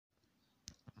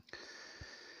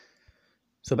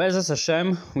So Be'ezus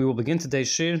Hashem, we will begin today's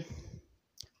shir,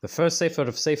 the first sefer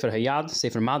of Sefer Hayad,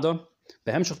 Sefer Mado,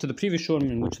 behemshach to the previous shir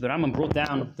in which the Rambam brought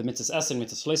down the mitzvahs Esser,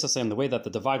 mitzvahs Shleis and the way that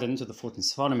they're divided into the 14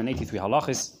 Sfarim and 83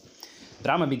 halachis. The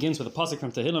Rambam begins with a pasuk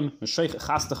from Tehillim, Mesheich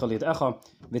chastecha li'edecha,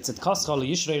 v'tzidkascha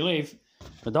li'yishrei leiv.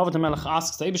 The David HaMelech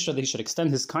asks the Eibishter that he should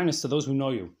extend his kindness to those who know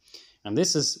you. And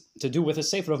this is to do with the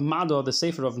sefer of Mado, the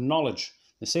sefer of knowledge,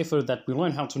 the sefer that we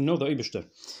learn how to know the Eibishter.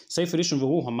 Sefer Rishon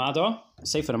v'hu HaMado,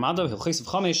 Sefer Mado, Hilchis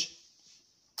v'chamish,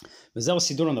 V'zel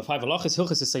Sidur on the 5 halachis.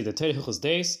 Hilchis is say the Torah, Hilchis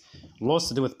days, laws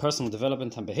to do with personal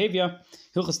development and behavior.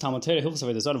 Hilchis Talmud Torah, Hilchis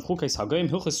Avedazar of Chukais Hagoyim,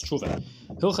 Hilchis Tshuva.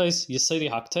 Hilchis Yiseri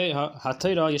HaTorah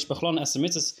Yeshbechlon Eser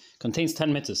mitzvahs contains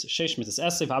 10 mitzvahs. Sheish mitzvahs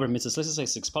Eser, V'aber mitzvahs Lisses,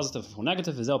 6 positive, 4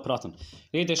 negative. V'zel Pratan.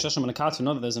 Yedei Shashem Anakat, to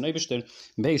know that there's an Eibishter.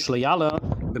 Be'esh Leyala,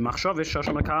 B'machshav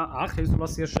Shashem Anakat, Ach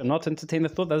Yisrael Hashem, not entertain the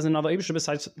thought that there's another Eibishter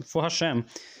besides for Hashem.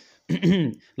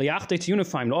 Le'yachtei to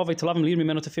unify him, lo'avei to love him, lead me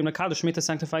to fim lekadosh, me to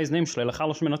sanctify his name, shlei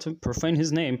lechalosh me not to profane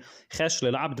his name, ches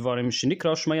shlei la'ab dvarim,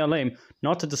 shenikra shmei aleim,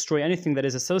 not to destroy anything that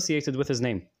is associated with his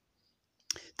name.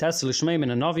 Tes l'shmei min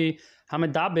hanavi,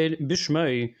 hamedaber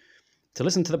b'shmei, to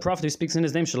listen to the prophet who speaks in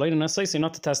his name, shlei l'nasei,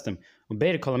 not to test him.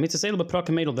 Ubeir kol hamitzvos elu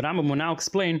b'prakim edel. The Rambam will now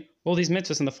explain all these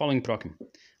mitzvahs in the following prakim.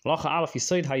 Lacha alaf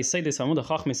yisoid ha-yisoid is hamud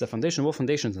ha-chachmis, the foundation of all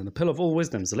foundations and the pillar of all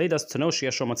wisdoms. Lead us to know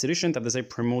she'yashom atzirishin, that there's a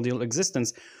primordial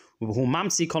existence.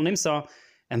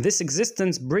 And this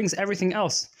existence brings everything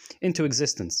else into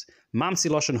existence. Mamsi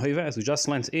lashon hoive, as we just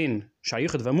learned in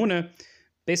Shayuchet V'Amunah,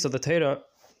 based on the Torah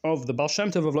of the Baal Shem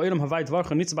Tov of Lo'ilam Havai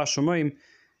Dvarcha Nitzvah Shomoim,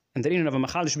 and the Inin of a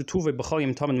Machalish B'Tuve B'chol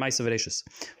Yom Tov and Ma'aser V'Reishis.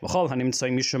 V'chol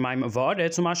hanimtzoim mishamayim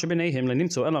v'aretz u'mashe b'neihem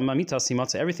lenimtzo elam mamitas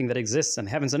himatze. Everything that exists in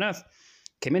heavens and earth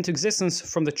came into existence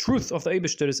from the truth of the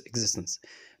Eibishter's existence.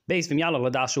 If you're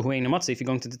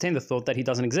going to detain the thought that he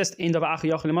doesn't exist,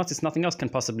 nothing else can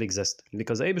possibly exist,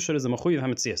 because the Eibishter is the Mechuyev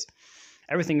HaMetzias.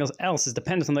 Everything else is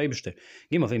dependent on the Eibishter.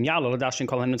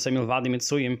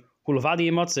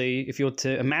 If you were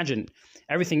to imagine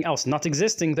everything else not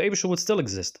existing, the Eibishter would still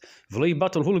exist. The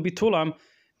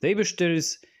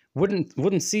Eibishter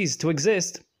wouldn't cease to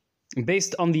exist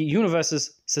based on the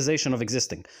universe's cessation of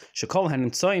existing.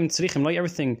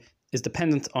 Everything is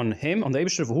dependent on him, on the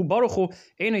Eibishter. The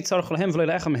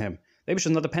Eibishter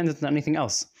is not dependent on anything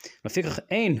else. The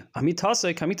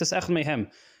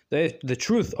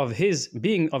truth of his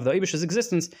being, of the Eibishter's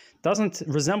existence, doesn't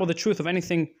resemble the truth of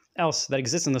anything else that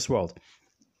exists in this world.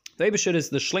 The Eibishter is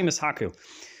the Shleimus Hakil.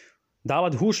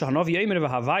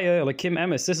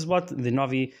 This is what the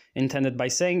Navi intended by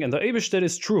saying, and the Eibishter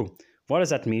is true. What does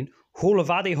that mean?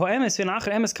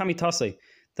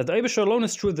 That the Eibishter alone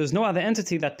is true. There's no other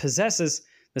entity that possesses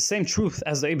the same truth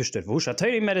as the Eibishter.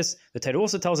 The Torah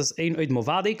also tells us,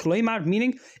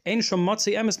 meaning,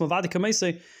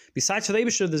 besides for the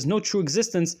Eibishter, there's no true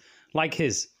existence like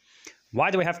his.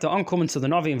 Why do we have to uncommon to the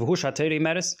Navi and V'husha Torah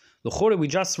Meres? We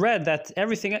just read that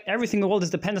everything in the world is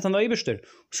dependent on the Eibishter.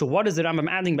 So what is the Rambam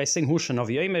adding by saying Husha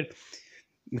Navi Yomer?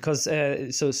 Because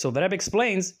so the Rebbe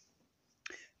explains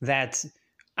that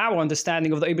our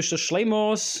understanding of the Eibishter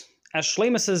Shleimos, as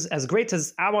Shleimus is, as great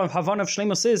as our Havan of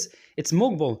Shleimus is, it's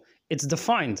mugbal, it's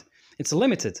defined, it's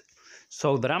limited.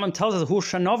 So the Rambam tells us, Hu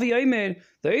Shanavi Eimer,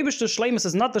 the Eibishter Shleimus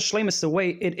is not the Shleimus the way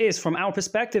it is from our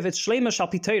perspective, it's Shleimus Shal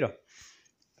Piteira.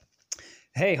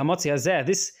 Hey, Hamatzi Hazeh,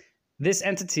 this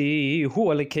entity, Hu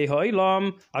Alikei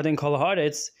Ha'ilam, Adin Kol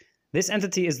Haaretz, this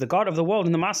entity is the God of the world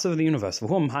and the Master of the universe.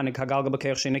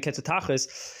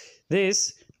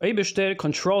 This Eibishter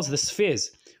controls the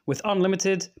spheres with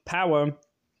unlimited power,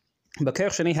 with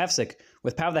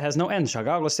power that has no end.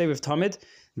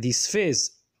 These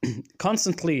spheres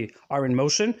constantly are in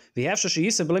motion.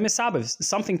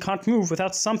 Something can't move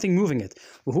without something moving it.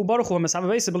 The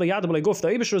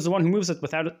Eibishter is the one who moves it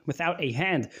without a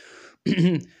hand,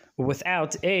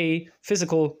 without a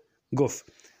physical guf.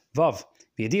 Vav.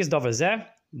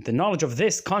 The knowledge of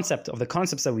this concept, of the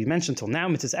concepts that we mentioned till now,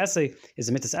 mitzvahs essay, is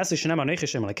a mitzvahs essay.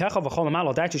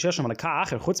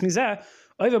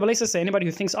 Anybody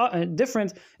who thinks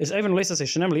different is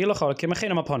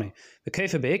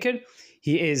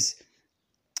he is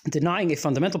denying a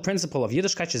fundamental principle of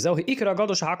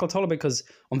Yiddishkeit, because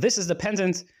on this is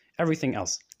dependent everything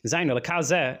else.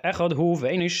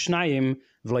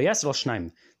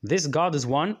 This God is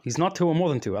one, he's not two or more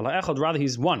than two, rather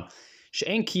he's one. The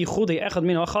unity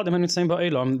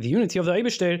of the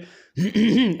Eibishter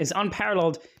is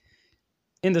unparalleled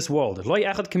in this world.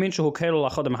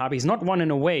 He's not one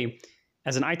in a way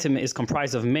as an item is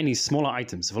comprised of many smaller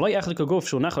items. It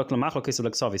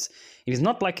is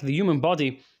not like the human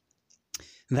body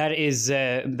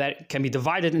that can be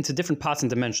divided into different parts and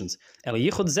dimensions.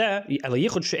 There's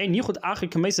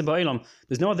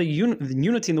no other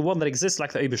unity in the world that exists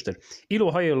like the Eibishter.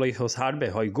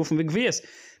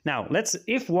 Now,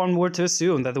 if one were to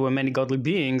assume that there were many godly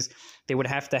beings, they would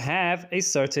have to have a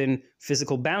certain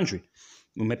physical boundary.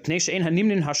 Because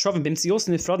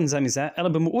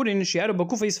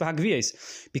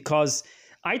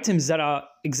items that are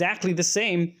exactly the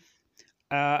same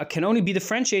can only be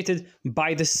differentiated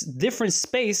by this different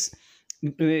space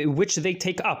which they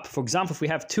take up. For example, if we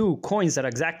have two coins that are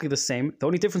exactly the same, the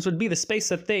only difference would be the space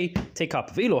that they take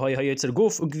up. If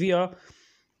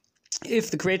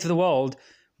the creator of the world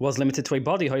was limited to a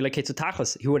body,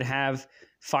 he would have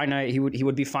finite. He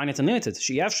would be finite and limited.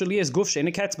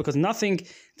 Because nothing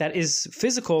that is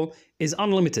physical is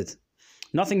unlimited.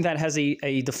 Nothing that has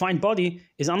a defined body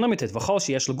is unlimited.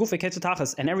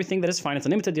 And everything that is finite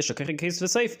and limited,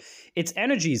 its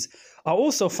energies are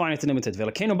also finite and limited. Being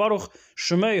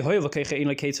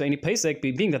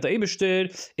that the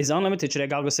Eibishter is unlimited,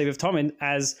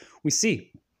 as we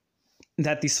see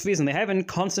that these spheres in the heaven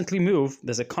constantly move,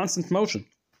 there's a constant motion.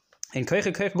 In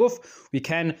Guf, we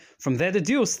can from there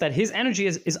deduce that his energy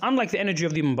is unlike the energy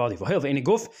of the human body.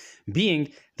 Being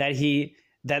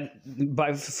that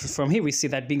from here we see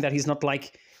that being that he's not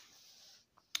like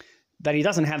that, he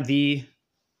doesn't have the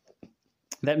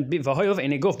being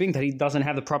that he doesn't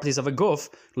have the properties of a guf.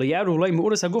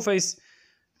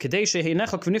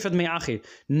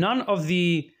 None of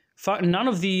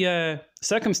the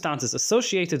circumstances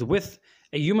associated with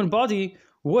a human body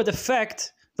would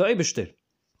affect the Eibishter.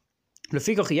 From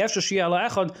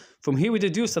here we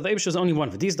deduce that the Eibishter is only one.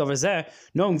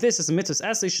 Knowing this is a mitzvah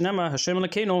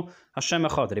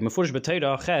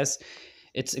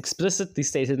it's explicitly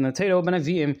stated in the Torah that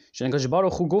the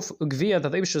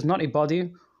Eibishter is not a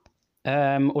body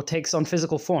or takes on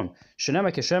physical form.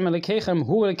 Guf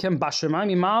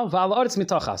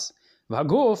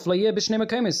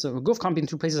can't be in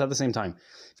two places at the same time.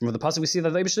 From the pasuk we see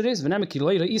that the Eibishter is. The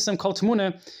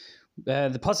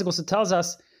pasuk also tells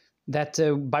us that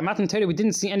by Matan Torah we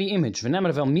didn't see any image. Who are you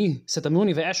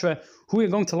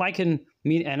going to liken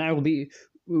me, and I will be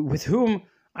with whom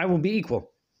I will be equal?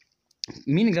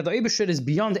 Meaning that the Eibishter is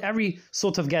beyond every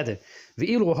sort of gather.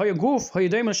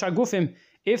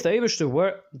 If the Eibishter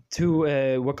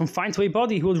were confined to a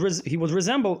body, he would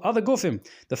resemble other gufim.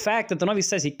 The fact that the Navi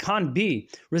says he can't be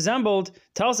resembled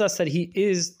tells us that he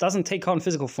doesn't take on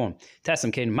physical form. I have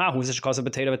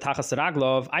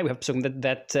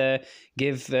that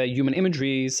give human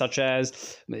imagery, such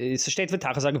as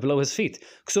below his feet.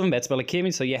 So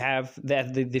you have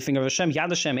the finger of Hashem, Yad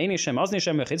Hashem, Ein Hashem, Ozni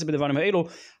Hashem,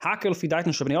 Hakel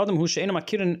Fidaiten Shabnei Adam, Hu She'ena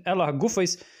Makirin Ela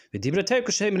HaGufos. Here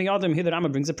the Rama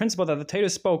brings a principle that the Torah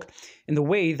spoke in the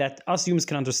way that us humans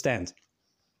can understand.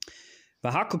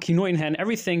 And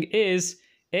everything is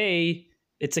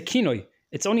it's a kinoi.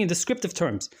 It's only in descriptive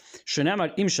terms. The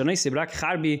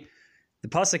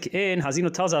pasuk in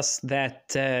Hazino tells us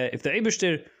that if the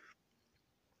Eibishter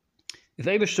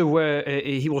were,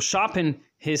 he will sharpen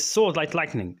his sword like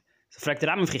lightning. Does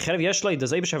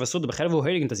Eibishter have a sword?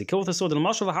 Does he kill with a sword?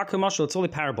 It's only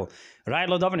parable.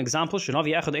 An example.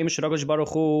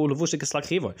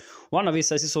 One of you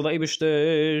says he saw the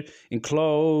Eibishter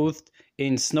enclothed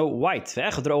in snow white.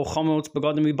 Another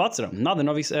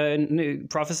Navi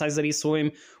prophesies that he saw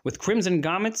him with crimson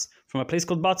garments from a place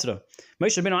called Batzra.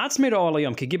 Moshe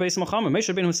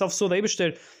Rabbeinu himself saw the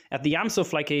Eibishter at the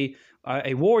Yamsuf like a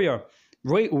warrior.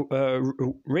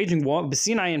 Raging war,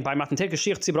 Besinai, and by Matan Torah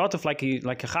Shir Tzibratov like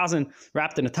a chazan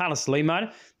wrapped in a talis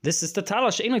leimar. This is the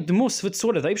talis. Ain't like the mus with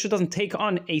sort of. The Eibishter doesn't take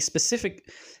on a specific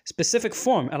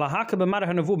form.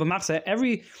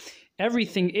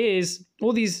 Everything is,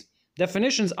 all these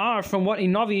definitions are from what a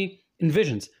Navi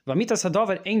envisions. What the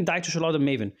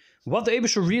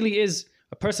Eibishter really is,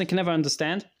 a person can never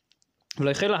understand. He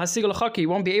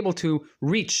won't be able to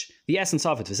reach the essence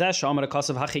of it. This is what the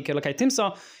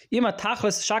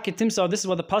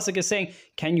pasuk is saying.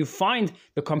 Can you find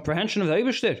the comprehension of the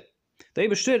Eibishter? The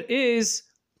Eibishter is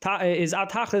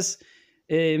atachlis.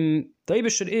 The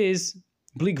Eibishter is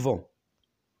bligvol.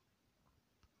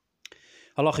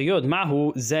 So what was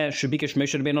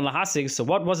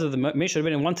it that Moshe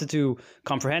Rabbeinu wanted to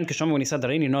comprehend when he said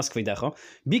Dareini nos kvidecha?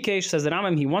 Bikesh says the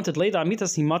Rambam, he wanted later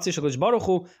amitas himatzi shel Baruch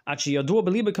Hu at sheyadua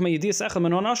beliba kama yedias echad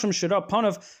men honashim shira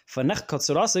panav fanech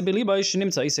katzurase beliba ish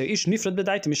nimtza isay ish nifred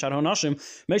bedayte mishar honashim.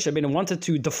 Moshe Rabbeinu wanted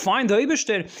to define the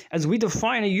Eibishter as we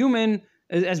define a human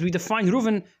as we define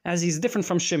Reuven as he's different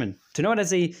from Shimon, to know it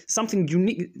as something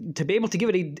unique, to be able to give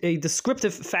it a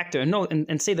descriptive factor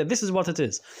and say that this is what it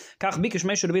is. That's what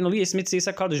Moshe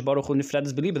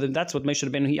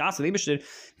Rabbeinu he asked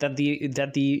that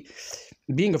the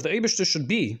being of the Eibishter should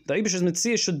be, the Eibishter's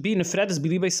Mitzvah should be nefredes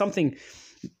b'libei,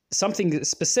 something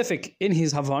specific in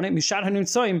his Havana, mishar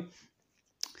hanimtzoim,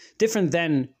 different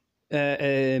than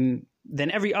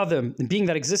every other being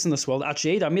that exists in this world. In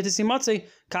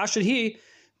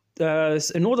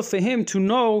order for him to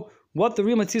know what the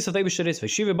real mitzvah of the Eibishter is.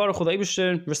 Veshiva Baruch Hu, the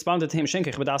Eibishter responded to him,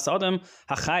 Shenkech b'das adam,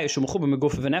 hachai shumuchu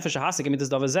b'meguf v'nefesh ha'asik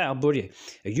mitzvah davazeh al-burye.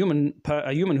 A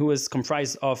human who is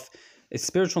comprised of a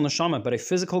spiritual neshama, but a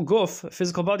physical guf, a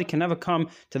physical body, can never come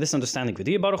to this understanding. Whoever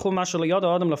the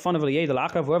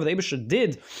Eibishter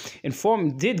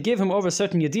did give him over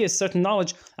certain yediyas, certain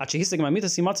knowledge. Moshe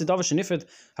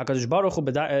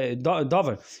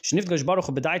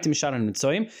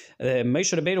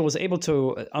Rabbeinu was able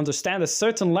to understand a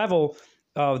certain level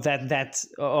of that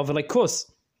of likus,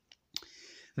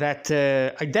 that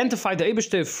identified the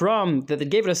Eibishter from, that it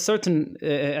gave it a certain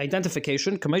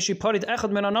identification,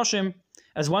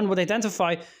 as one would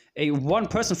identify one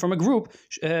person from a group,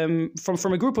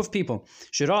 from a group of people.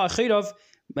 Who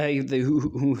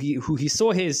he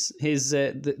saw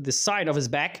the side of his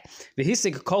back, and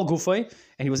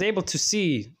he was able to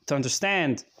see, to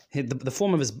understand the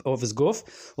form of his guf,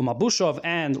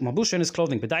 and in his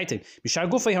clothing. So the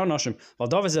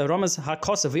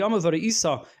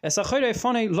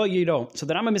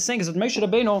Rambam is saying is that Moshe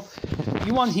Rabbeinu,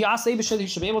 he asked Eibishter he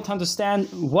should be able to understand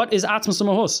what is Atzmos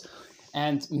Mahus,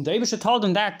 and the Eibishter told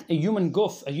him that a human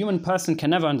guf, a human person, can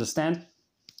never understand,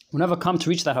 will never come to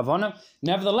reach that Havana.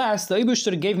 Nevertheless, the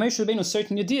Eibishter gave Moshe Rabbeinu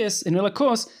certain ideas in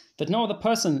Elakos that no other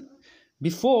person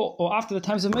before or after the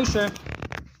times of Moshe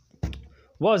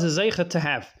was a zeicha to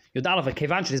have. Now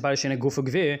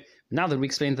that we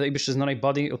explained that the Eibishter is not a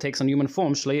body, it takes on human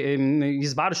form,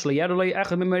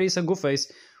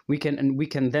 we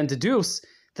can then deduce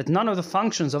that none of the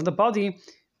functions of the body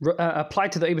apply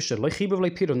to the Eibishter. The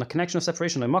connection of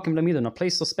separation, no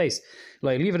place or space,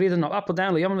 no up or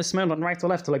down, not right or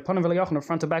left, not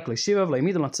front or back, not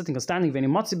sitting or standing. The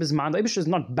Eibishter is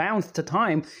not bound to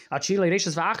time.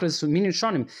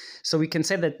 So we can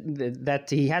say that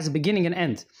he has a beginning and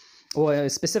end, or a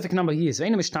specific number of years.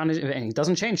 It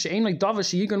doesn't change.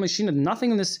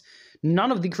 Nothing in this,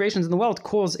 none of the creations in the world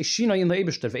cause a shina in the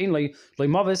Eibishter.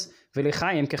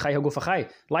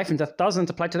 Life and death doesn't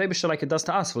apply to the Eibishter like it does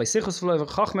to us.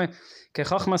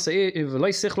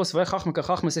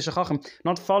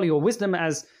 Not folly or wisdom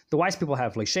as the wise people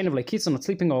have. Not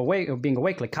sleeping or awake or being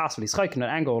awake, like kas, not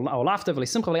anger or laughter,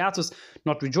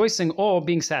 not rejoicing or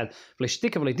being sad. Not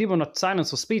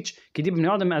silence or speech,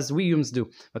 as we humans do.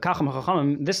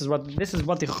 This is what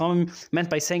the Chachamim meant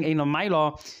by saying ein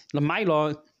l'mayla.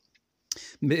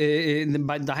 By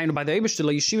the Eibishter,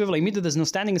 there's no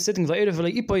standing and sitting,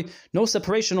 no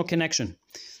separation or connection.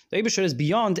 The Eibishter is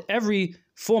beyond every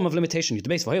form of limitation.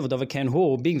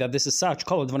 Being that this is such,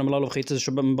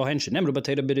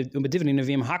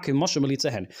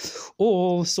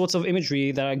 all sorts of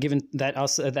imagery that are given, that are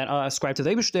ascribed to the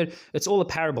Eibishter, it's all a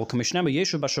parable. The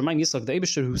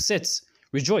Eibishter who sits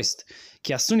rejoiced.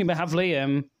 Pasuk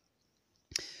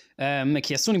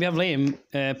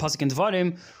in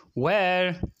Dvarim,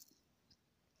 where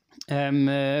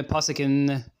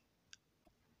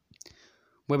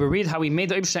where we read how we made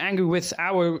the Eibishter angry with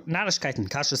our narishkeiten.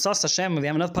 Kasher sas Hashem. We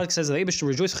have another pasuk says the Eibishter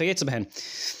rejoiced chayetz behen.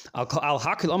 Al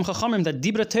hakil am chachamim, that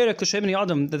dibra Torah k'shem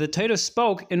adam, that the Torah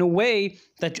spoke in a way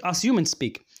that us humans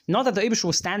speak. Not that the Eibishter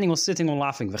was standing or sitting or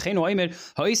laughing. V'cheinu oimer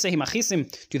ha'isei machisim.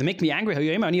 Do they make me angry? The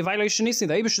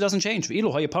Eibishter doesn't change. If the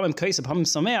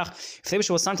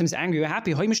Eibishter was sometimes angry or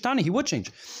happy, he would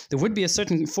change. There would be a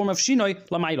certain form of shinoi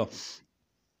lamaylo.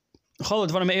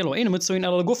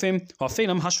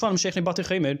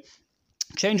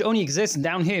 Change only exists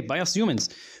down here by us humans,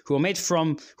 who are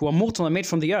mortal and made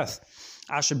from the earth.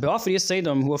 Who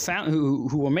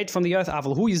were made from the earth. The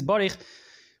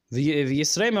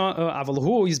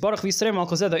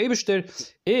Eibishter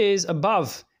is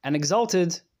above and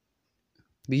exalted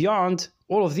beyond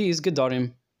all of these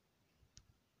gedarim.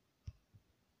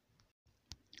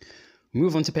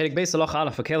 Move on to Perek Beis Halach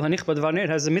Aleph. Akel hanichbad varner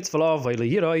has a mitzvah of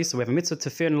v'yirai. So we have a mitzvah to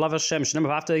fear and love Hashem. Shneim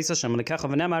v'after is Hashem lekecha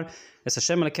v'nemar. Es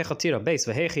Hashem lekecha tira. Beis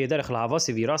v'hechi yederech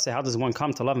lahavasi v'yirase. How does one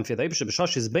come to love and fear the Eibishter?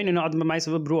 B'shosh is beinu adam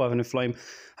b'ma'asav v'brua v'nefloim.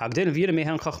 Hagden v'yirei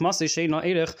mehen chachmasi sheina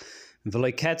erech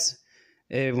v'loiketz.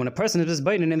 When a person is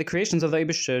beinu in the creations of the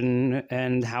Eibishter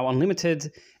and how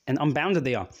unlimited and unbounded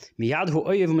they are. He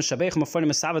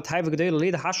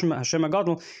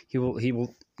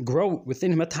will grow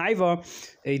within him a taiva,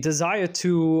 a desire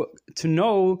to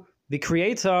know the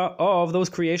creator of those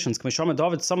creations. When a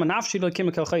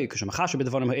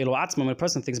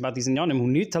person thinks about these inyanim who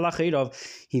need talachid,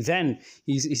 he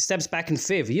steps back in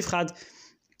fear.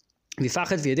 He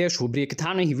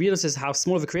realizes how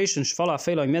small of a creation, how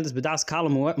small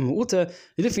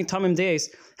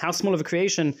of a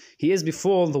creation he is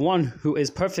before the one who is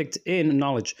perfect in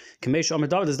knowledge. When I see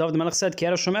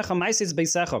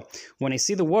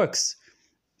the works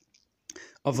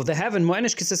of the heaven,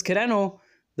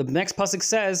 the next pasuk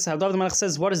says, how David Melech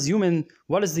says, what is the human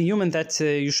that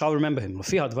you shall remember him?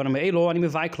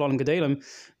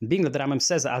 Being that the Rambam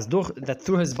says that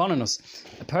through his bonus,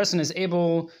 a person is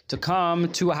able to come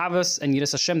to Havas and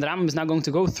Yiras Hashem. The Rambam is now going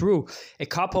to go through a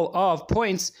couple of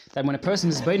points that when a person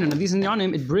is Beinin and these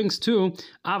inyanim, it brings to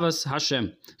Havas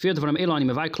Hashem.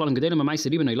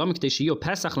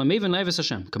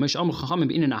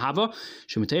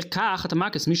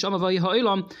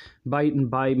 By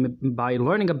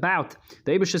learning about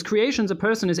the Eibishter's creations, a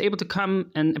person is able to come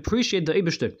and appreciate the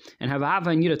Eibishter and have Ava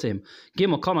and Yira to him.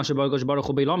 Everything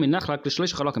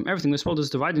in this world is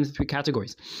divided into three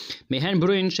categories. You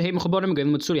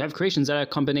have creations that are a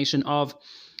combination of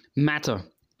matter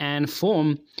and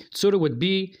form. Tzura would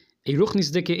be a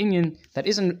ruchnis dike inyan that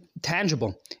isn't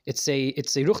tangible. It's a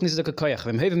ruchnis dike koyach.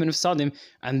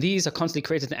 And these are constantly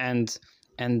created and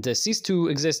cease to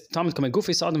exist. The Rambam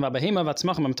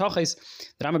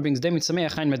brings them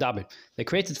they're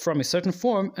created from a certain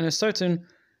form and a certain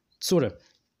tzura.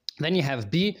 Then you have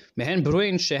B, you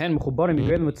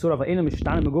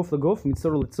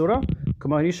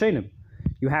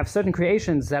have certain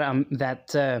creations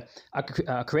that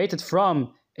are created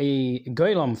from a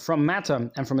goylem, from matter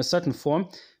and from a certain form.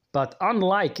 But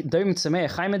unlike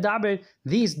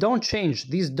these don't change,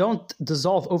 these don't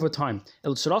dissolve over time.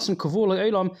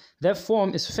 Their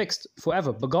form is fixed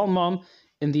forever. In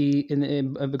the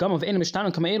Begam of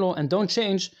and don't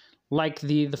change like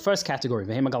the first category.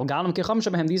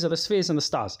 These are the spheres and the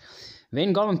stars.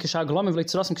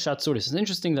 It's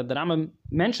interesting that the Rambam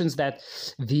mentions that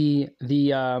the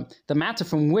matter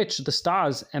from which the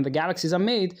stars and the galaxies are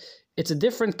made, it's a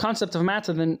different concept of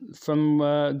matter than from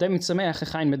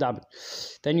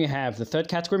Then you have the third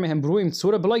category.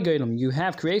 You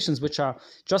have creations which are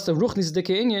just a ruchnis dike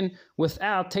inyan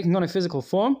without taking on a physical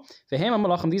form.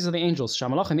 These are the angels. They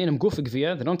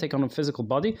don't take on a physical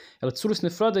body.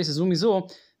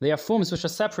 They are forms which are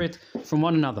separate from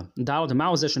one another. If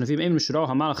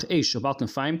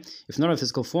not a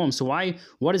physical form, so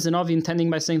what is the Navi intending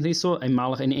by saying they saw a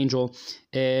malach, an angel,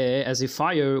 as a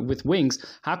fire with wings?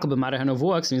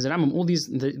 Means that all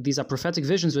these are prophetic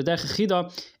visions with their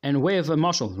chechida and way of a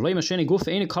mashal.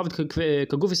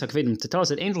 To tell us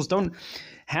that angels don't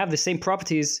have the same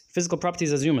properties, physical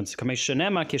properties as humans. The Eibush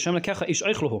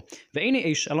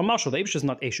is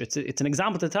not Eish. It's an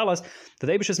example to tell us that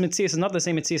the Eibish's Metzias is not the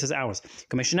same Metzias as ours.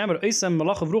 The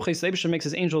Eibush makes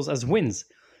his angels as winds.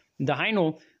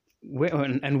 And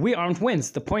we aren't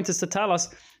winds. The point is to tell us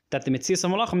that the Metzias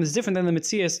of Malachim is different than the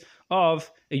Metzias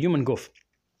of a human guf.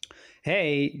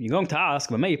 Hey, you're going to ask,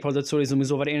 if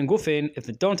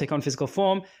they don't take on physical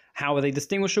form, how are they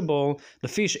distinguishable? The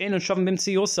fish in and shavim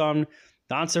bimtzi yosan.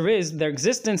 The answer is their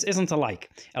existence isn't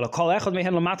alike. Each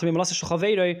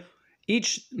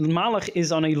malach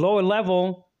is on a lower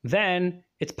level than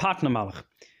its partner malach.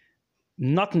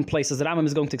 Not in places that Rambam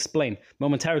is going to explain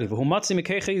momentarily.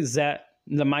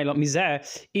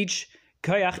 Each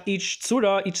koyach, each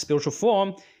tzura, each spiritual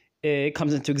form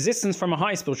comes into existence from a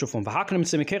high spiritual form.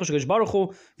 Everything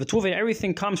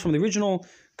comes from the original,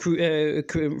 from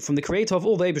the creator of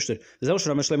all the Eibishter. This is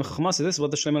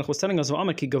what the Shlomo Melech was telling us.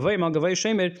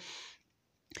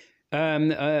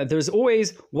 There's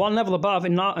always one level above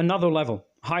and not another level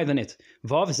higher than it.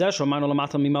 That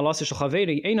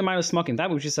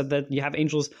which is said that you have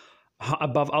angels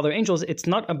above other angels, it's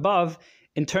not above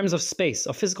in terms of space,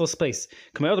 of physical space.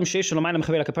 Like a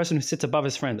person who sits above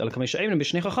his friend.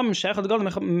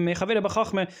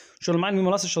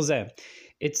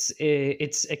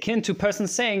 It's akin to a person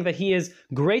saying that he is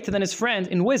greater than his friend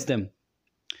in wisdom.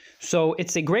 So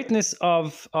it's a greatness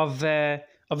of a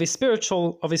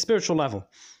spiritual level.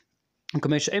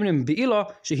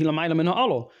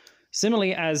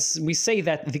 Similarly, as we say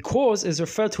that the cause is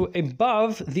referred to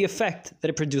above the effect that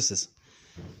it produces.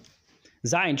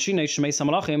 Zayin, Shinei, Shemei,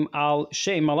 Samalachim, Al,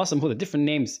 Shem, Malasim, the different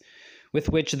names with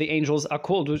which the angels are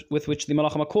called, with which the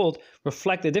Malachim are called,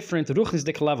 reflect the different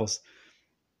ruchnisdik levels.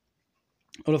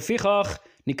 Ulafichach,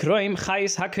 Nikroim,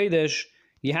 Chayis, HaKedesh,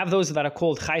 You have those that are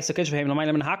called Chayes HaKedesh V'hem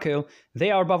L'maylam and Hakel. They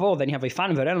are above all. Then you have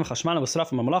Veifanim V'Relim Chashmanim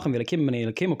V'Srafim V'Malachim V'Elekim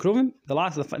V'Elekim U'Kruvim.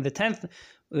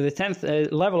 The tenth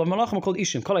level of Malachim are called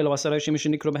Ishim. Kol Elo Asar Ishim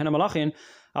Ishim Nikru B'Hen Malachim.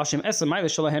 Al Shem Esel Ma'ila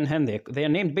Shalahen Hen. They are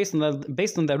named based on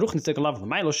their ruchnistic level.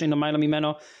 Ma'ilo Shein Ma'ila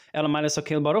Mimeno Ela Ma'ila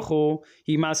Sakel Baruch Hu.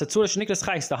 He Ma'as Tzura Shnikras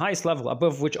Chayes, the highest level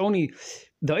above which only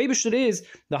the Eibishter is.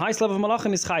 The highest level of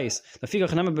Malachim is Chayes. The figure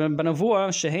Chanam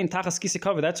Benavua Shehein Tachas Kisi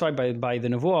Kavod. That's why by the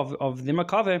Nevuah of the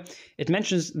Makaveh it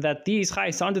mentions that these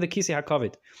Chayes are under the Kisi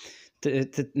HaKavod.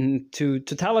 To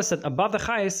tell us that above the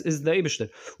Chayes is the Eibishter.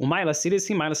 Umayla Siris,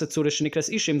 he Mayla Satsura Shnikras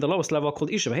Ishim, the lowest level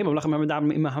called Ishim.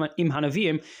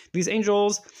 These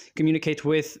angels communicate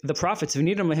with the prophets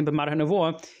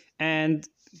and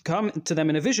come to them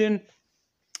in a vision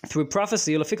through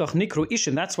prophecy.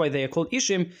 That's why they are called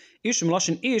Ishim. Ishim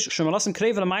Lashon Ish, Shemalasim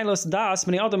Krevel Maylas Das,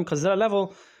 many Adam, because their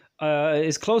level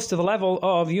is close to the level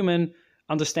of human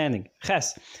understanding.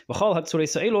 Ches.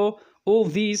 All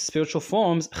these spiritual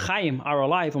forms, Chaim, are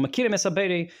alive. Are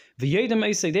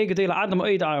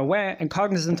aware and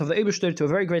cognizant of the Eibishter to a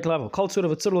very great level.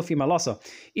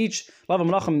 Each level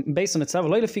of Malachim based on its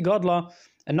level,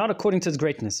 and not according to its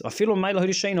greatness.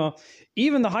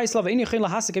 Even the highest level, even the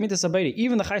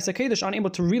Chayes HaKedesh, are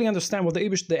unable to really understand what the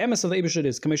emes of the Eibishter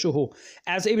is,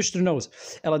 as Eibishter knows.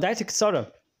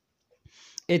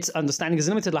 Its understanding is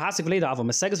limited, but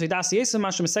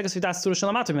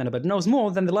knows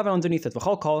more than the level underneath it.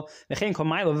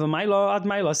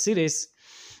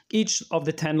 Each of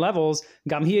the 10 levels,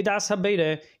 each of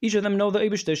them know the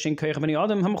Eibishter.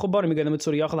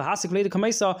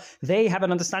 They have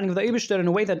an understanding of the Eibishter in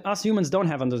a way that us humans don't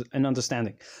have an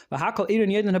understanding. But the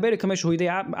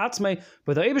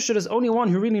Eibishter is only one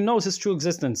who really knows his true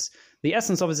existence, the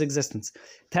essence of his existence.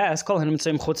 All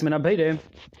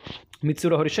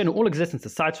existence,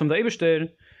 aside from the Eibishter,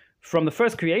 from the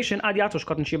first creation,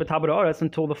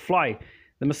 until the fly,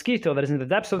 the mosquito that is in the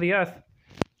depths of the earth,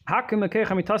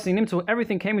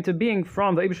 everything came into being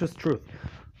from the Eibishter's truth.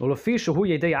 Being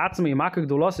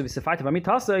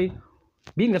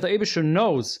that the Eibishter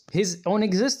knows his own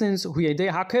existence, he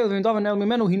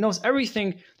knows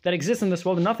everything that exists in this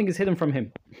world and nothing is hidden from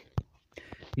him.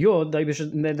 The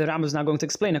Rambam is now going to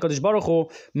explain. The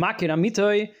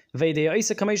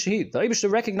Eibishter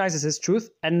recognizes his truth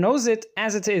and knows it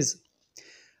as it is.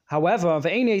 However, the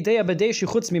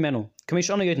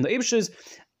Eibishter's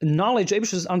knowledge,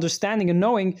 Eibishter's understanding and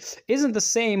knowing isn't the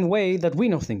same way that we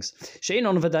know things.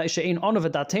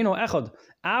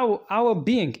 Our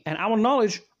being and our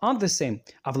knowledge aren't the same.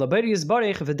 The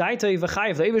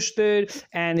Eibishter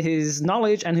and his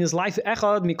knowledge and his life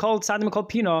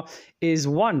is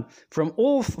one from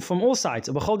all sides,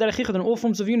 in all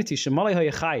forms of unity. The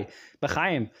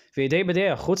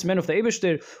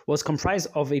Eibishter was comprised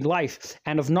of a life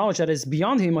and of knowledge that is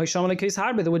beyond him.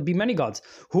 There would be many gods.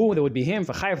 There would be him,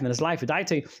 and his life,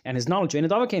 and his knowledge.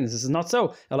 This is not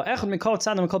so. The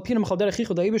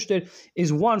Eibishter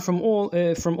is one from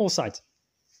all sides.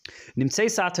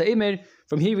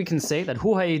 From here we can say that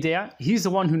he's the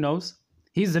one who knows,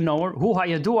 he's the knower.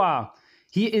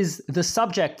 He is the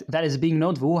subject that is being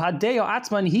known.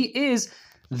 He is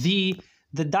the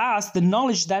das, the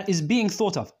knowledge that is being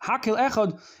thought of. It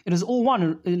is all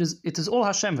one. It is all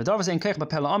Hashem. We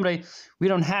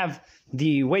don't have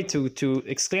the way to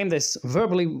exclaim this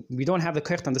verbally. We don't have the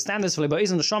koach to understand this. And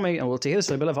we'll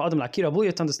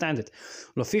to understand it.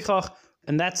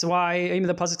 And that's why even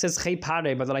the pasuk says "Chei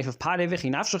Parei," by the life of Parei,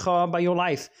 "V'chi nafshecha," by your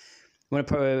life. When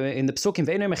in the psukim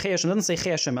 "Ve'einu mechei Hashem," doesn't say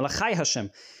 "Chei Hashem," "Ela Chai Hashem."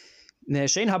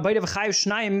 Shein habayde v'chai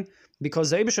shnaim,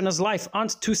 because the Eibishter and his life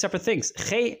aren't two separate things.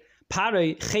 Chei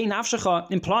Parei, Chei nafshecha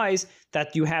implies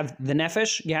that you have the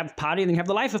nefesh, you have Parei, and then you have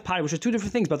the life of Parei, which are two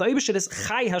different things. But the Eibishter is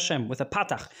Chai Hashem with a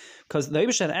patach, because the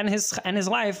Eibishter and his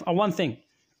life are one thing.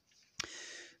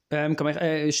 The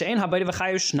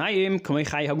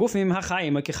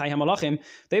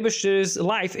Eibishter's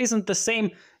life isn't the same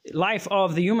life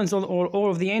of the humans or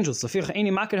of the angels. The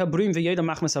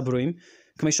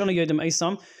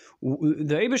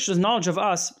Eibishter's knowledge of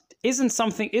us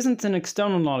isn't an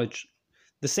external knowledge.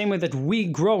 The same way that we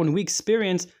grow and we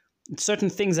experience certain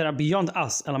things that are beyond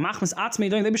us. The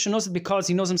Eibishter knows it because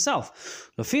he knows himself.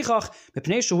 Being that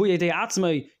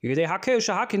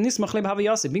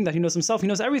he knows himself, he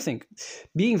knows everything.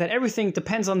 Being that everything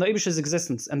depends on the Eibishter's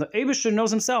existence. And the Eibishter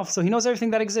knows himself, so he knows everything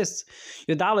that exists.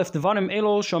 The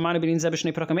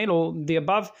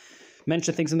above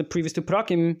mentioned things in the previous two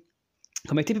prakim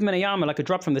like a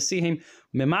drop from the sea,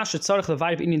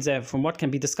 from what can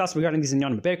be discussed regarding these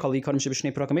inyanim.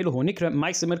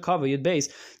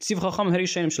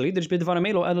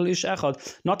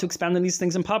 Not to expand on these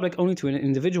things in public, only to an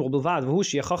individual.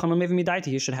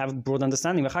 He should have broad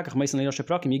understanding.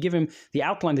 You give him the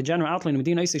outline, the general outline,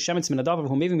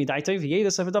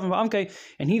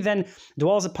 and he then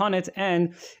dwells upon it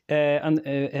and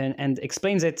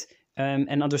explains it.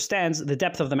 And understands the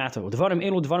depth of the matter. These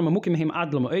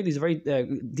very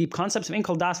deep concepts.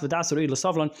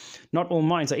 Not all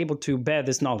minds are able to bear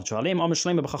this knowledge.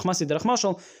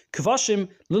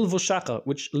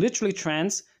 Which literally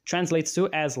translates to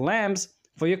as lambs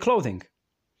for your clothing.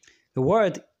 The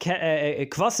word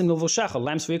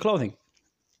lambs for your clothing.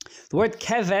 The word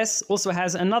keves also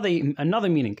has another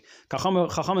meaning.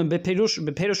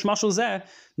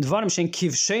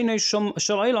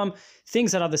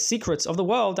 Things that are the secrets of the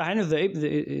world.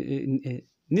 The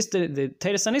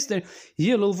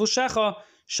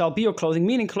shall be your clothing,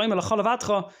 meaning it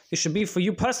should be for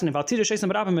you personally.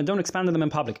 And don't expand on them in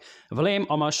public. Regarding the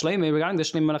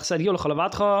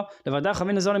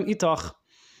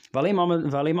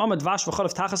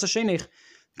Shleim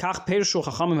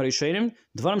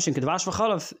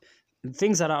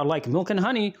things that are like milk and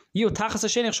honey,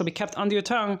 shall be kept under your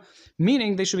tongue,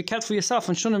 meaning they should be kept for yourself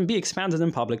and shouldn't be expanded in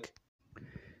public.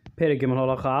 This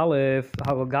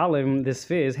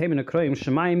phase, the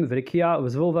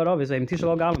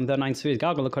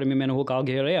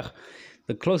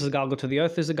closest galgal to the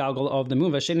earth is the galgal of the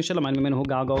moon.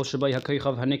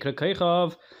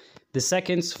 The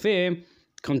second sphere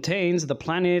contains the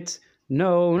planet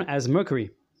known as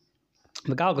Mercury.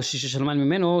 The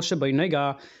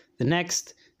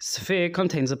next sphere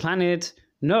contains the planet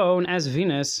known as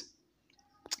Venus.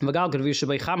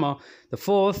 The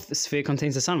fourth sphere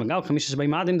contains the sun.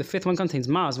 The fifth one contains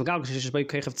Mars.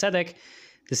 The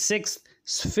sixth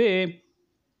sphere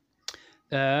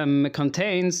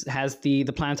has the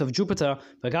planet of Jupiter.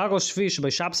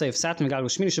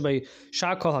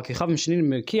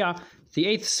 The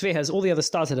eighth sphere has all the other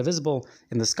stars that are visible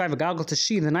in the sky.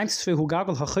 The ninth sphere is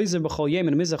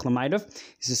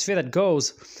a sphere that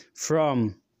goes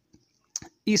from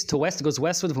east to west, it goes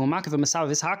westward,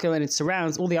 and it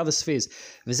surrounds all the other spheres.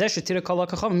 That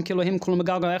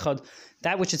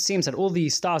which it seems that all the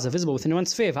stars are visible within one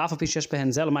sphere,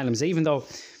 even though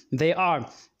they are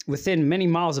within many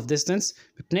miles of distance,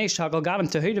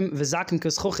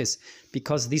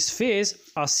 because these spheres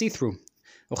are see-through.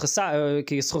 And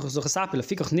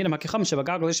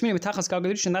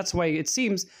that's why it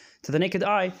seems to the naked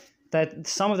eye that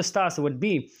some of the stars that would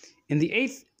be in the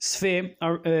eighth sphere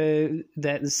are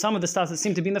that some of the stars that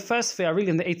seem to be in the first sphere are really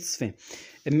in the eighth sphere.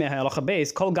 Each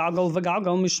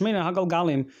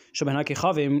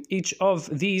of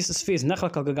these spheres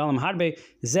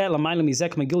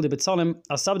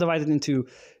are subdivided into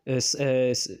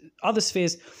other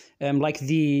spheres,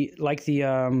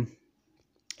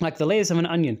 like the layers of an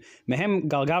onion. Mehem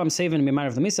galgalim seven memar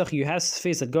of the misach. You have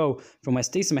spheres that go from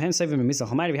west to east. Mehem seven misach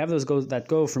hamayri. We have those that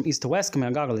go from east to west.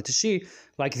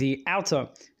 Like the outer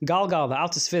galgal, the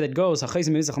outer sphere that goes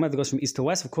that goes from east to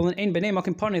west.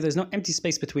 There's no empty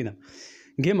space between them.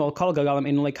 Gimel kol galgalim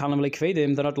ein le kalam le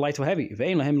kvedim. They're not light or heavy.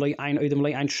 Ve'ein lahem le ein oidem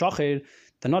le ein shachir.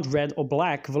 They're not red or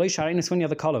black. V'lo sharein is any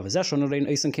other color. V'zeshon rein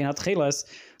eisen kein hat chelas.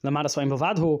 Lamadas v'ein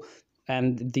bavadhu.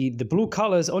 And the blue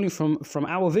color is only from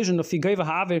our vision of Figeva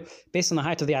Ha'avir based on the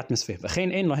height of the atmosphere.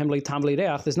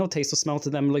 There's no taste or smell to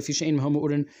them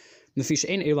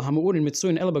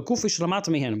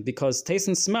because taste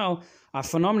and smell are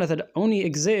phenomena that only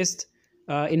exist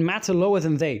in matter lower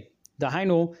than they.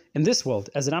 In this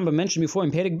world, as the Rambam mentioned before in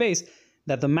Perek Beis,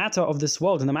 that the matter of this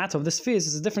world and the matter of the spheres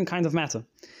is a different kind of matter.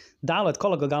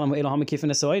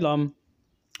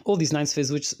 All these nine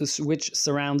spheres which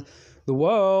surround the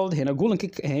world, a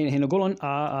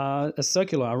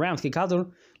circular, around,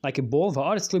 like a ball,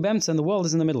 and the world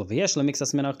is in the middle. There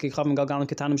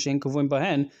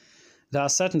are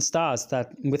certain stars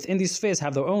that within these spheres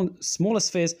have their own smaller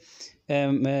spheres,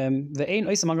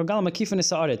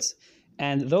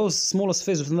 and those smaller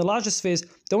spheres within the larger spheres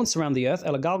don't surround the earth.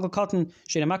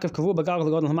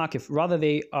 Rather,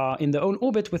 they are in their own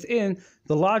orbit within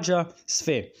the larger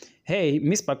sphere. Hey,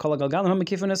 mispar kol galgalim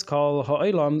ha'mekifenes kol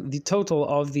ha'olam, the total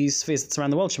of these spheres that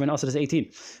surround the world, Shemin also is 18.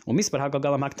 Mispar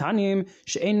ha'galgalim ha'ktanim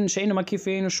she'einu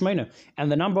makifein shmeina,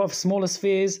 and the number of smaller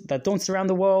spheres that don't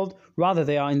surround the world, rather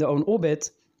they are in their own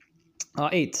orbit, are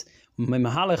 8.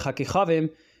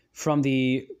 From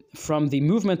the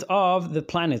movement of the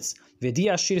planets. Knowing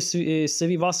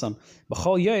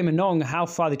how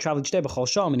far they travel each day, and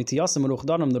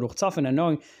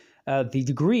knowing the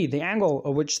degree, the angle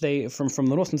of which they from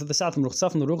the north into the south, from the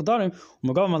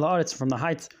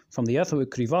height from the earth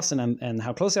and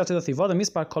how close they are to the earth,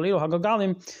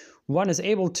 one is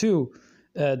able to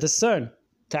discern,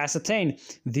 to ascertain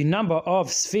the number of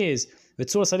spheres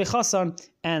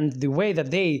and the way that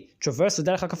they traverse the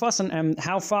Derech HaKafasan and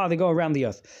how far they go around the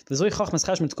earth. This is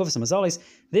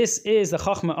the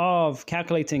Chachma of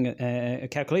calculating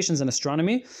calculations in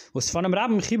astronomy.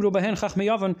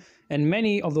 And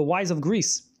many of the wise of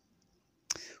Greece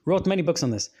wrote many books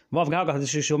on this.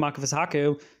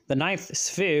 The ninth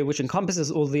sphere, which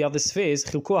encompasses all the other spheres,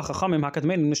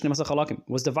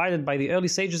 was divided by the early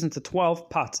sages into 12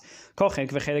 parts.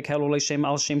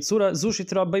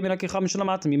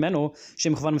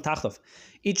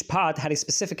 Each part had a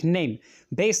specific name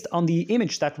based on the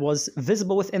image that was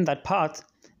visible within that part,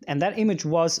 and that image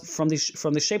was from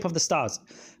the shape of the stars.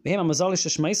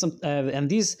 And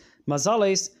these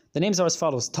mazales, the names are as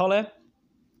follows: Tole,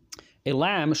 a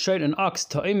lamb, showed an ox,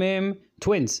 ta'imim,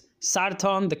 twins,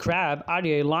 sarton, the crab,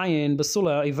 aryeh, lion,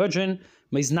 basula, a virgin,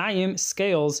 meiznayim,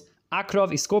 scales,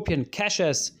 akrov, a scorpion,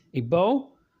 keshes, a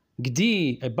bow,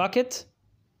 gdi, a bucket,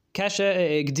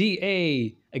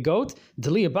 gdi, a goat,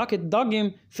 dali, a bucket,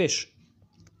 dogim, fish.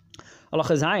 Allah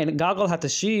chazayin, gagal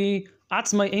hatashi,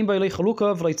 atzmai ein ba'ilei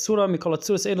chaluka, v'lei tzura, mikol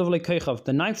atzuras edav v'lei keichav.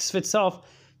 The ninth sphere itself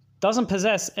doesn't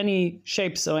possess any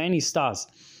shapes or any stars.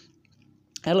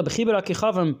 Ela b'chiber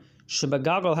ha'kechavim,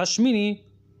 Shebagagal Hashmini,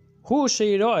 Hu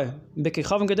Sheiroy,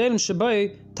 Bekichavim Gedelim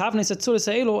Shebay, Tavnes Atzuris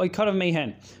Elo, Ikarav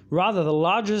Mehen. Rather, the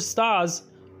largest stars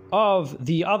of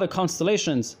the other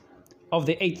constellations of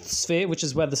the eighth sphere, which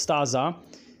is where the stars are,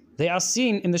 they are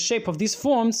seen in the shape of these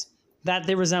forms that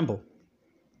they resemble.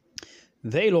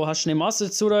 Velo Hashnem Asr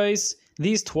Tzurais,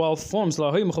 these 12 forms,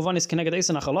 Lahoim Chovanis Keneged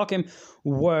Esan Achalakim,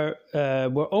 were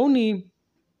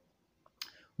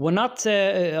not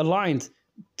aligned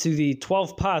to the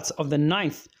 12 parts of the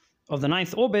ninth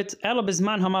orbit, only during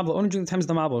the times of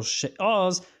the Mabul,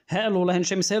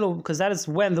 because that is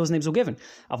when those names were given.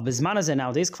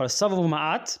 Nowadays,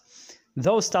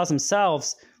 those stars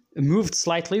themselves moved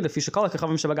slightly.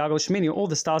 All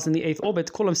the stars in the eighth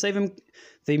orbit,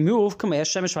 they move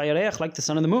like the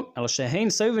sun and the moon.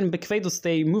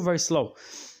 They move very slow.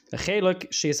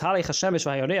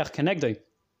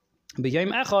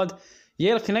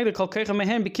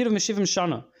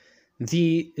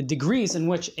 The degrees in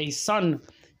which a sun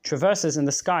traverses in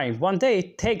the sky one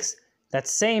day takes that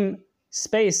same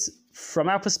space from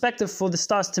our perspective for the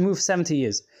stars to move 70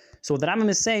 years. So what the Rambam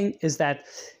is saying is that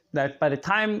by the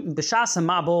time B'Shas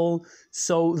HaMabul,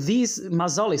 so these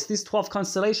mazalis, these 12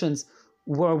 constellations,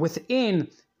 were within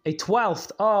a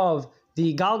 12th of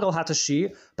the Galgal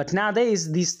Hatashi, but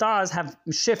nowadays these stars have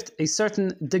shifted a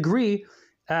certain degree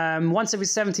once every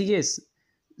 70 years.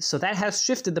 So that has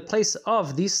shifted the place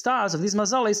of these stars, of these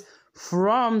mazalis,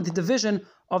 from the division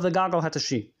of the Galgal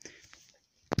Hatashi.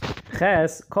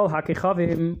 Ches, kol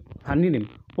hakechavim haninim.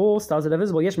 All stars that are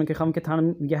visible, yesh mekechavim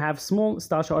ketanim, you have small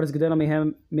stars, she'aretz gedolah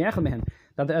mehem, me'echel mehen,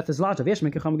 that the earth is larger. Yesh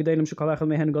mekechavim gedolim she'kol echel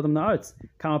mehen godam na'aretz.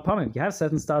 Kama pamim, you have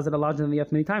certain stars that are larger than the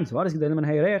earth many times. She'aretz gedolim and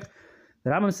heyerech. The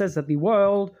Rambam says that the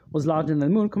world was larger than the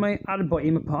moon,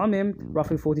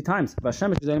 roughly 40 times. And the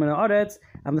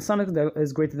sun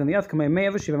is greater than the earth,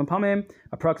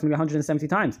 approximately 170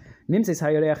 times.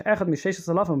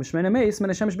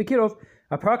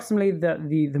 Approximately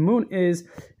the moon is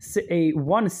a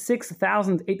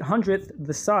 1/6,800th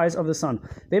the size of the sun.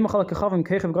 There's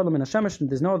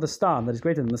no other star that is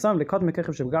greater than the sun,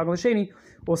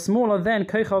 or smaller than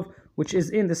Keichav, which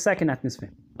is in the second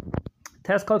atmosphere.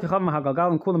 Test Kol Kechavim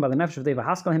HaGalgal and call them by the Nefesh of Deva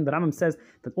Haskalhim. The Rambam says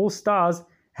that all stars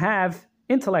have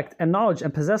intellect and knowledge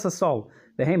and possess a soul.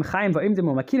 They have an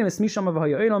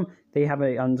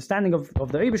understanding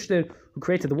of the Eibishter who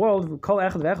created the world.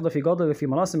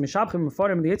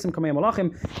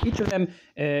 Each of them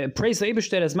praise the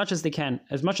Eibishter as much as they can,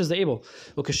 as much as they're able,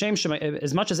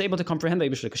 as much as they're able to comprehend the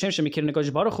Eibishter.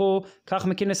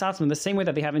 The same way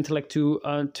that they have intellect to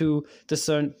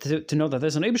discern, to know that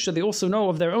there's an Eibishter, they also know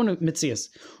of their own mitzias.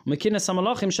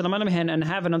 And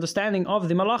have an understanding of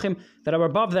the malachim that are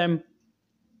above them.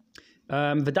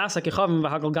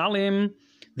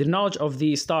 The knowledge of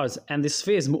the stars and the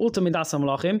spheres is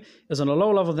on a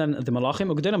lower level than the malachim.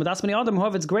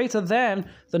 However, it's greater than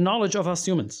the knowledge of us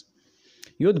humans.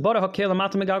 The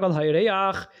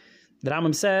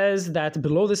Rambam says that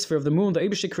below the sphere of the moon, the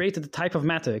Eibishter created the type of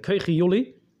matter,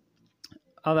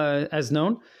 as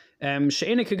known,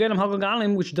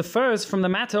 which differs from the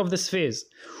matter of the spheres.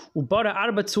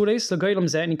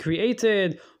 And he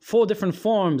created 4 different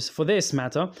forms for this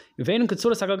matter.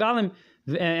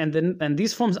 and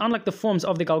these forms, unlike the forms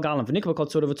of the Galgalim,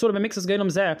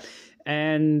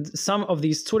 and some of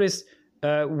these tzuris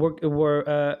were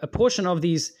a portion of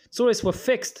these tzuris were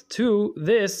fixed to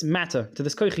this matter, to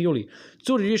this koich yuli.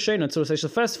 The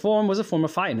first form was a form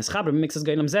of fire.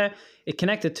 It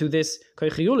connected to this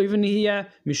koich yuli,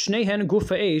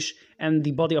 and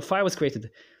the body of fire was created.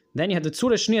 Then you had the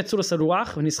tzura shnia tzura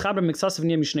saruach, when ischaber mixasav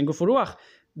nia mishne guf ruach.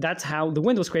 That's how the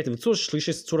wind was created. The third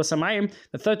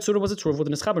tzura was a tzura with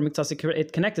an ischaber mixas.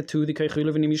 It connected to the koich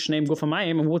yuli mishne guf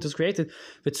hamayim, and water was created.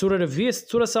 The tzura revius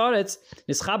tzura saaretz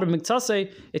ischaber mixase.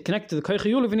 It connected to the koich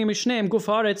yuli mishne guf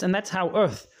haaretz, and that's how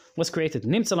earth was created.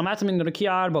 You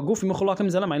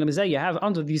have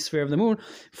under the sphere of the moon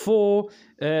four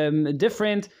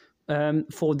different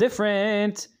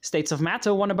states of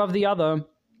matter, one above the other.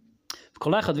 Each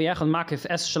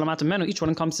one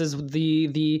encompasses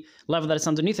the level that is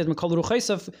underneath it. From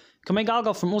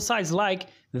all sides, like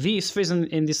the spheres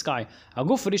in the sky. The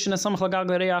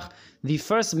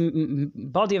first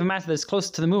body of matter that is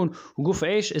close to the moon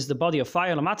is the body of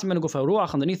fire.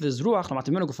 Underneath it is ruach.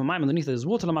 Underneath it is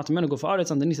water.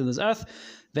 Underneath it is earth.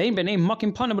 There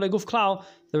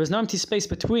is no empty space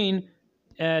between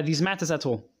these matters at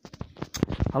all.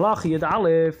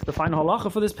 The final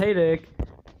halacha for this Perek.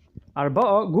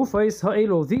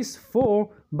 These four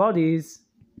bodies,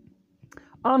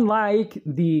 unlike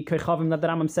the Kechavim that the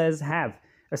Rambam says, have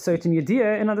a certain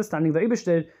idea in understanding the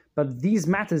Eibishter, but these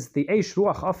matters, the Eish,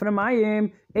 Ruach, Afra,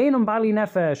 Mayim, Einam Bali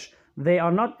Nefesh,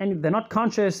 they're not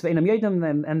conscious,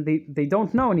 and they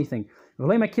don't know anything.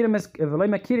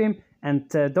 And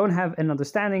don't have an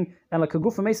understanding, and like a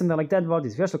goof mason, they're like dead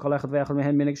bodies. They all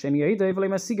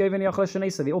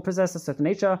possess a certain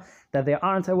nature that they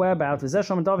aren't aware about.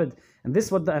 And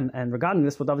this what and regarding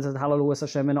this, what David said,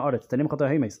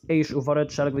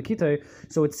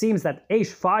 so it seems that Eish,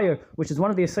 fire, which is one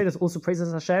of the Yesodot, also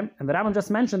praises Hashem, and the Rambam just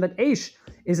mentioned that Eish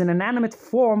is an inanimate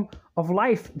form of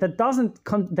life that doesn't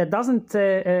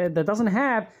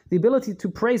have the ability to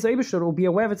praise the Eibishter or be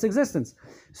aware of its existence.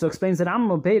 So explains the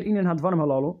Rambam, Beir inin hadvarim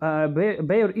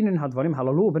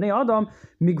halalu bnei Adam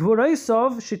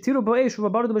migvureisav shetiru ba'eish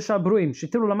uvabardu b'shabruim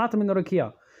shetiru lamata min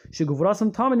rakia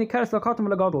sheguvurasam tam nikares lakatam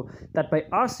legadol. That by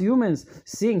us humans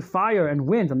seeing fire and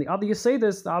wind and the other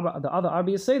Yesodot, the other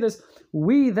Arbi Yesodot,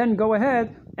 we then go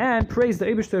ahead and praise the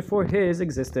Eibishter for his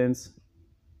existence.